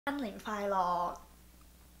新年快樂，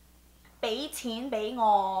俾錢俾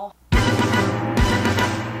我。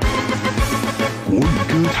国语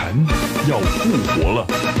歌坛要复活了，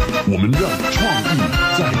我们让创意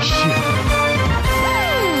再现。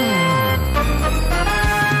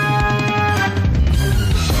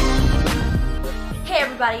Hey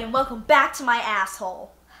everybody and welcome back to my asshole.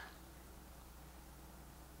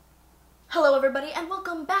 Hello everybody and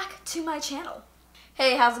welcome back to my channel.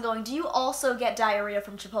 Hey, how's it going? Do you also get diarrhea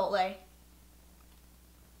from Chipotle?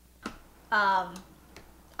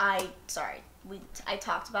 I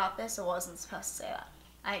talked about this. I wasn't supposed to say that.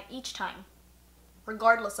 Each time,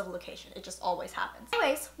 regardless of location, it just always happens.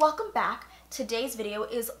 Anyways, welcome back. Today's video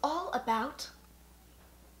is all about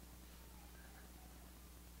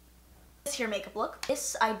this here makeup look.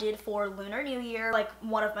 This I did for Lunar New Year, like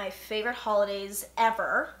one of my favorite holidays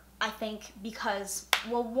ever. I think because,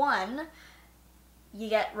 well, one, you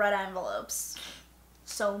get red envelopes,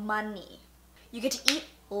 so money. You get to eat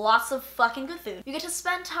lots of fucking good food. You get to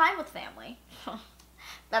spend time with family.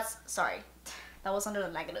 Sorry, that was under the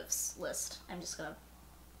negatives list. My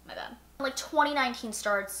bad. Like 2019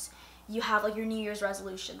 starts, you have like your New Year's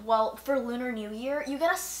resolution. Well, for Lunar New Year, you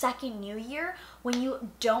get a second New Year when you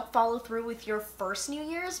don't follow through with your first New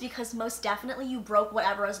Year's, because most definitely you broke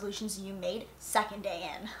whatever resolutions you made second day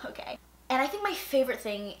in, okay? And I think my favorite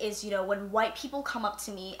thing is, you know, when white people come up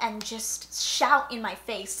to me and just shout in my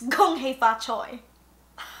face, Gung hei Phat choi.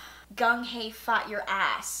 Gung hei Phat your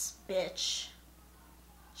ass, bitch.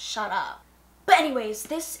 Shut up. But anyways,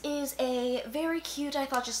 this is a very cute, I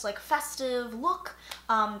thought, just like festive look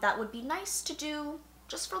that would be nice to do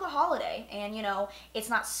just for the holiday. And you know, it's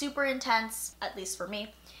not super intense, at least for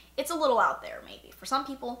me. It's a little out there maybe for some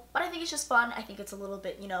people, but I think it's just fun. I think it's a little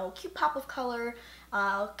bit, you know, cute pop of color,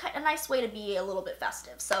 a nice way to be a little bit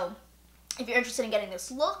festive. So if you're interested in getting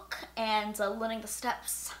this look and learning the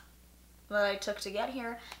steps that I took to get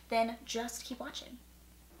here, then just keep watching.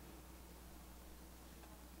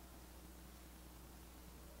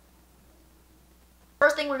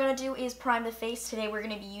 First thing we're going to do is prime the face. Today we're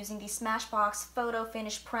going to be using the Smashbox Photo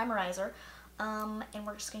Finish Primerizer. And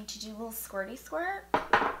we're just going to do a little squirty squirt.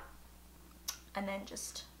 And then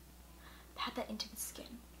just pat that into the skin.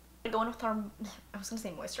 We're going with our, I was going to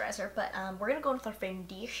say moisturizer, but we're going to go with our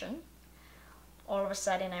foundation. All of a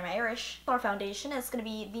sudden I'm Irish. Our foundation is going to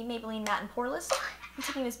be the Maybelline Matte and Poreless. I'm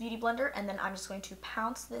taking this beauty blender and then I'm just going to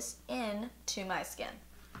pounce this in to my skin.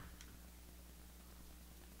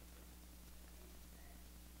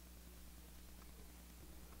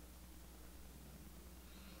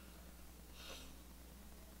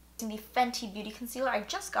 The Fenty Beauty Concealer. I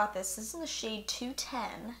just got this. This is in the shade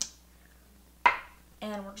 210.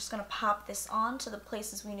 And we're just going to pop this on to the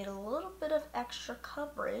places we need a little bit of extra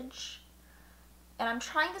coverage. And I'm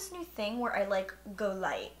trying this new thing where I like go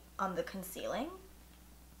light on the concealing.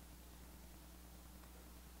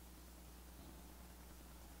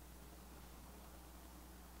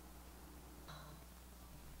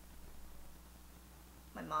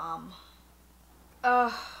 My mom.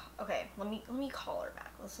 Okay, let me call her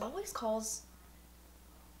back. Listen, always calls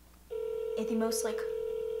at the most like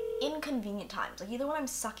inconvenient times. Like either when I'm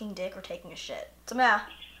sucking dick or taking a shit. 做咩啊？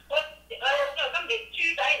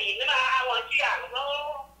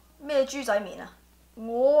咩豬仔麵啊？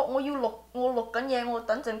我要錄緊嘢，我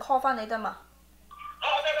等陣 call 返你得嘛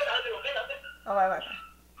？Okay,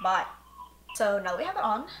 bye. So now that we have it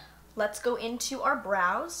on, let's go into our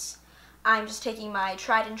brows. I'm just taking my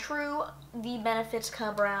tried and true The Benefit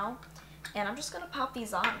brow, and I'm just gonna pop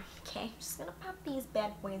these on, okay? Just gonna pop these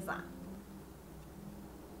bad boys on.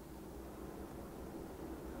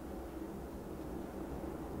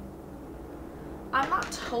 I'm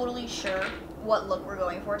not totally sure what look we're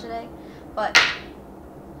going for today, but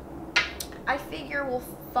I figure we'll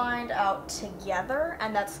find out together,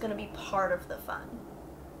 and that's gonna be part of the fun.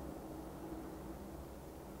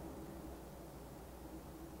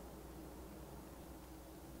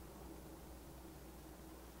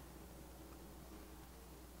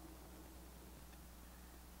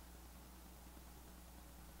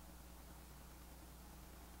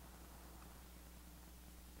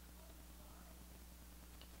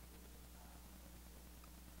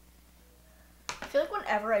 I feel like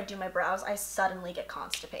whenever I do my brows, I suddenly get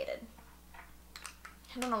constipated.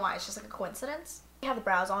 I don't know why, it's just like a coincidence. We have the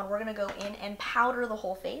brows on, we're gonna go in and powder the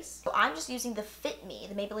whole face. So I'm just using the Fit Me,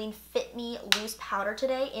 the Maybelline Fit Me Loose Powder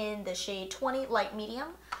today in the shade 20 Light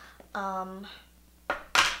Medium.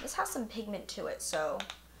 This has some pigment to it, so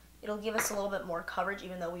it'll give us a little bit more coverage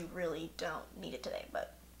even though we really don't need it today,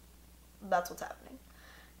 but that's what's happening.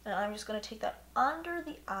 And I'm just gonna take that under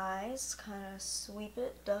the eyes, kind of sweep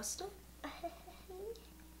it, dust it.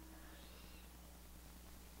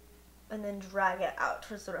 and then drag it out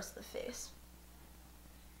towards the rest of the face.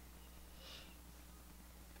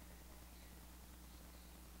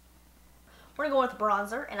 We're gonna go with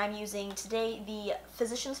bronzer, and I'm using today the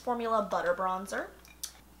Physicians Formula Butter Bronzer.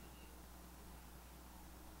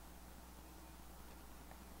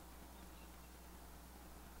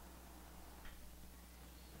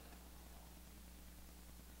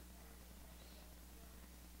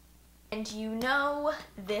 And you know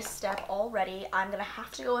this step already. I'm gonna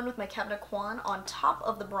have to go in with my Kevin Kwan on top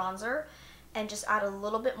of the bronzer and just add a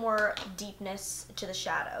little bit more deepness to the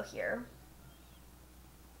shadow here.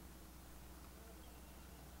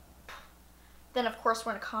 Then of course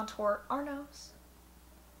we're gonna contour our nose.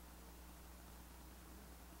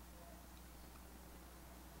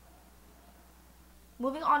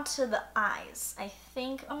 Moving on to the eyes. I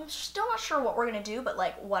think, I'm still not sure what we're gonna do, but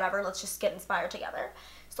like whatever, let's just get inspired together.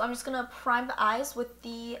 So I'm just gonna prime the eyes with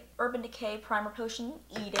the Urban Decay Primer Potion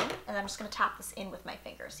Eden, and I'm just gonna tap this in with my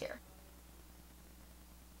fingers here.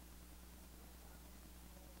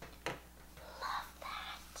 Love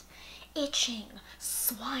that. Itching,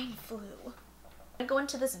 swine flu. I'm gonna go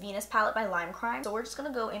into this Venus palette by Lime Crime. So we're just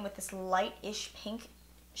gonna go in with this light-ish pink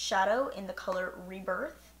shadow in the color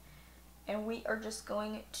Rebirth. And we are just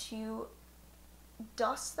going to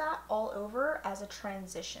dust that all over as a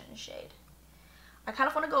transition shade. I kind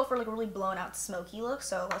of want to go for like a really blown out smoky look,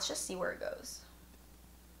 so let's just see where it goes.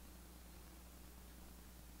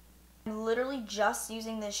 I'm literally just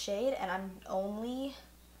using this shade, and I'm only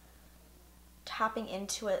tapping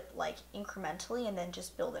into it like incrementally and then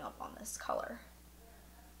just building up on this color.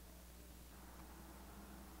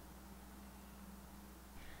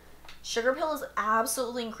 Sugar Pill is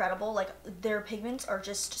absolutely incredible. Like, their pigments are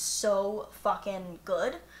just so fucking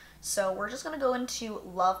good. So we're just gonna go into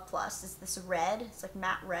Love Plus. It's this red, it's like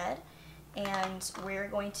matte red. And we're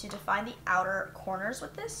going to define the outer corners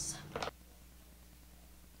with this.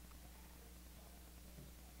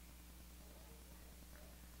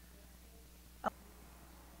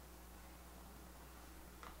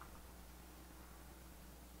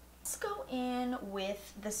 Let's go in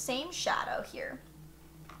with the same shadow here.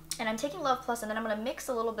 And I'm taking Love Plus, and then I'm going to mix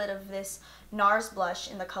a little bit of this NARS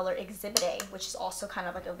blush in the color Exhibit A, which is also kind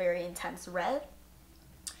of like a very intense red.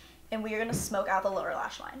 And we are going to smoke out the lower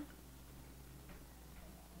lash line.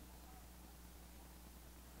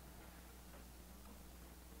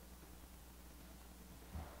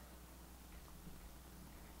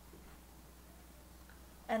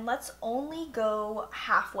 And let's only go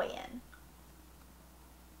halfway in.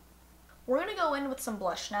 We're going to go in with some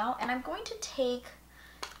blush now, and I'm going to take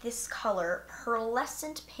this color,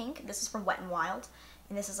 Pearlescent Pink. This is from Wet n Wild,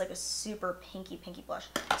 and this is like a super pinky blush.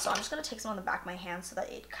 So I'm just going to take some on the back of my hand so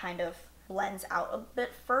that it kind of blends out a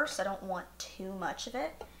bit first. I don't want too much of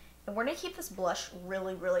it. And we're going to keep this blush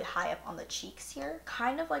really, really high up on the cheeks here,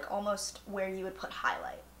 kind of like almost where you would put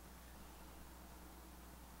highlight.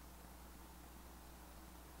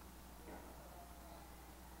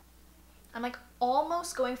 I'm like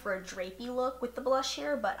almost going for a drapey look with the blush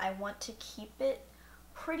here, but I want to keep it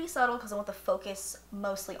pretty subtle because I want the focus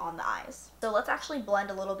mostly on the eyes. So let's actually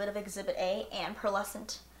blend a little bit of Exhibit A and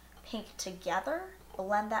Pearlescent Pink together.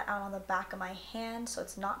 Blend that out on the back of my hand so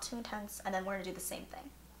it's not too intense, and then we're going to do the same thing.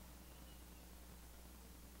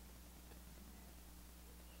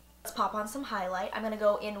 Let's pop on some highlight. I'm going to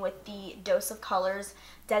go in with the Dose of Colors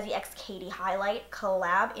Desi X Katie Highlight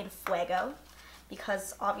Collab in Fuego,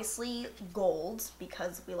 because obviously gold,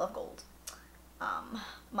 because we love gold.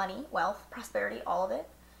 Money, wealth, prosperity, all of it.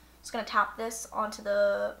 Just gonna tap this onto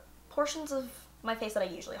the portions of my face that I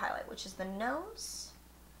usually highlight, which is the nose.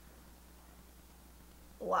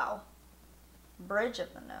 Wow. Bridge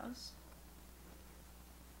of the nose.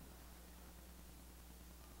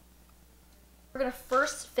 We're gonna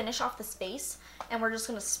first finish off the space, and we're just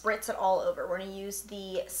gonna spritz it all over. We're gonna use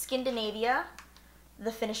the Skindinavia,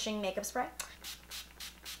 the finishing makeup spray.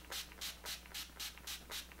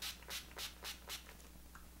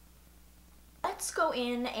 Let's go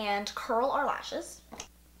in and curl our lashes.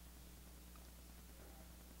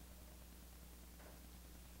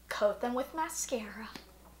 Coat them with mascara.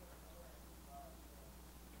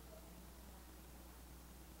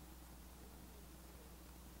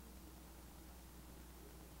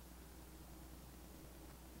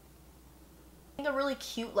 I think a really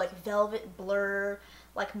cute like velvet blur,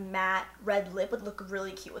 like matte red lip would look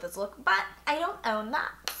really cute with this look, but I don't own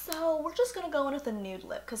that. So we're just gonna go in with a nude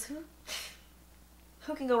lip, because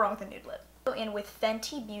who can go wrong with a nude lip? Go in with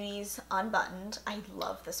Fenty Beauty's Unbuttoned. I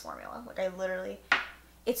love this formula. Like, I literally,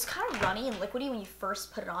 it's kind of runny and liquidy when you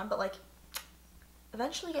first put it on, but like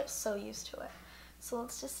eventually get so used to it. So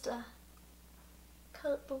let's just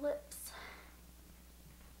coat the lips.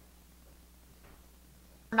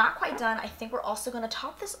 We're not quite done. I think we're also going to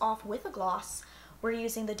top this off with a gloss. We're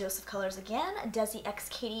using the Dose of Colors again, Desi X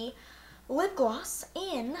Katie lip gloss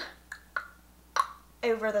in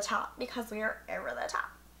Over the Top, because we are over the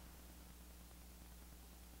top.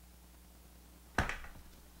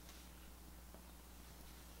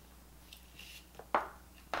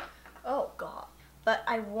 Oh god. But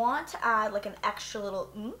I want to add like an extra little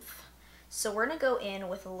oomph. So we're gonna go in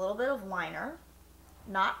with a little bit of liner,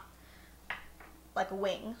 not like a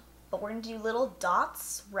wing, but we're gonna do little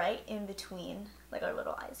dots right in between like our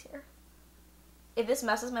little eyes here. If this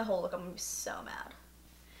messes my whole look, I'm gonna be so mad.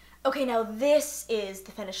 Okay, now this is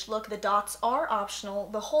the finished look. The dots are optional.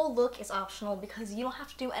 The whole look is optional because you don't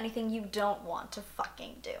have to do anything you don't want to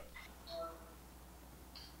fucking do.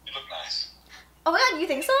 You look nice. Oh my god, you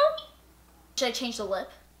think so? Should I change the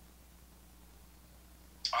lip?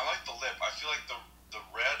 I like the lip. I feel like the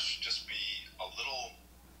red should just be a little,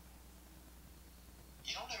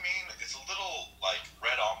 you know what I mean? It's a little like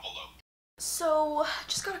red envelope. So,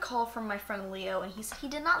 just got a call from my friend Leo, and he said he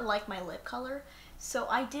did not like my lip color. So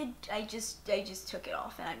I just took it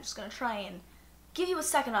off, and I'm just gonna try and give you a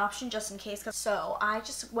second option just in case. So I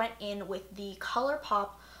just went in with the ColourPop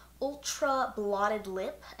Ultra Blotted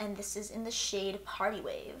Lip, and this is in the shade Party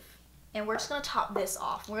Wave. And we're just gonna top this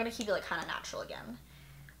off. We're gonna keep it like kind of natural again,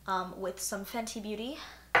 with some Fenty Beauty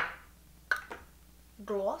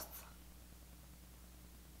gloss.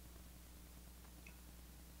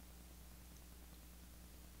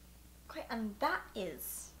 Okay, and that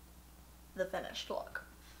is the finished look.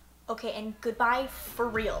 Okay, and goodbye for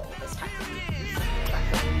real this time.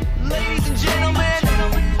 Ladies and gentlemen.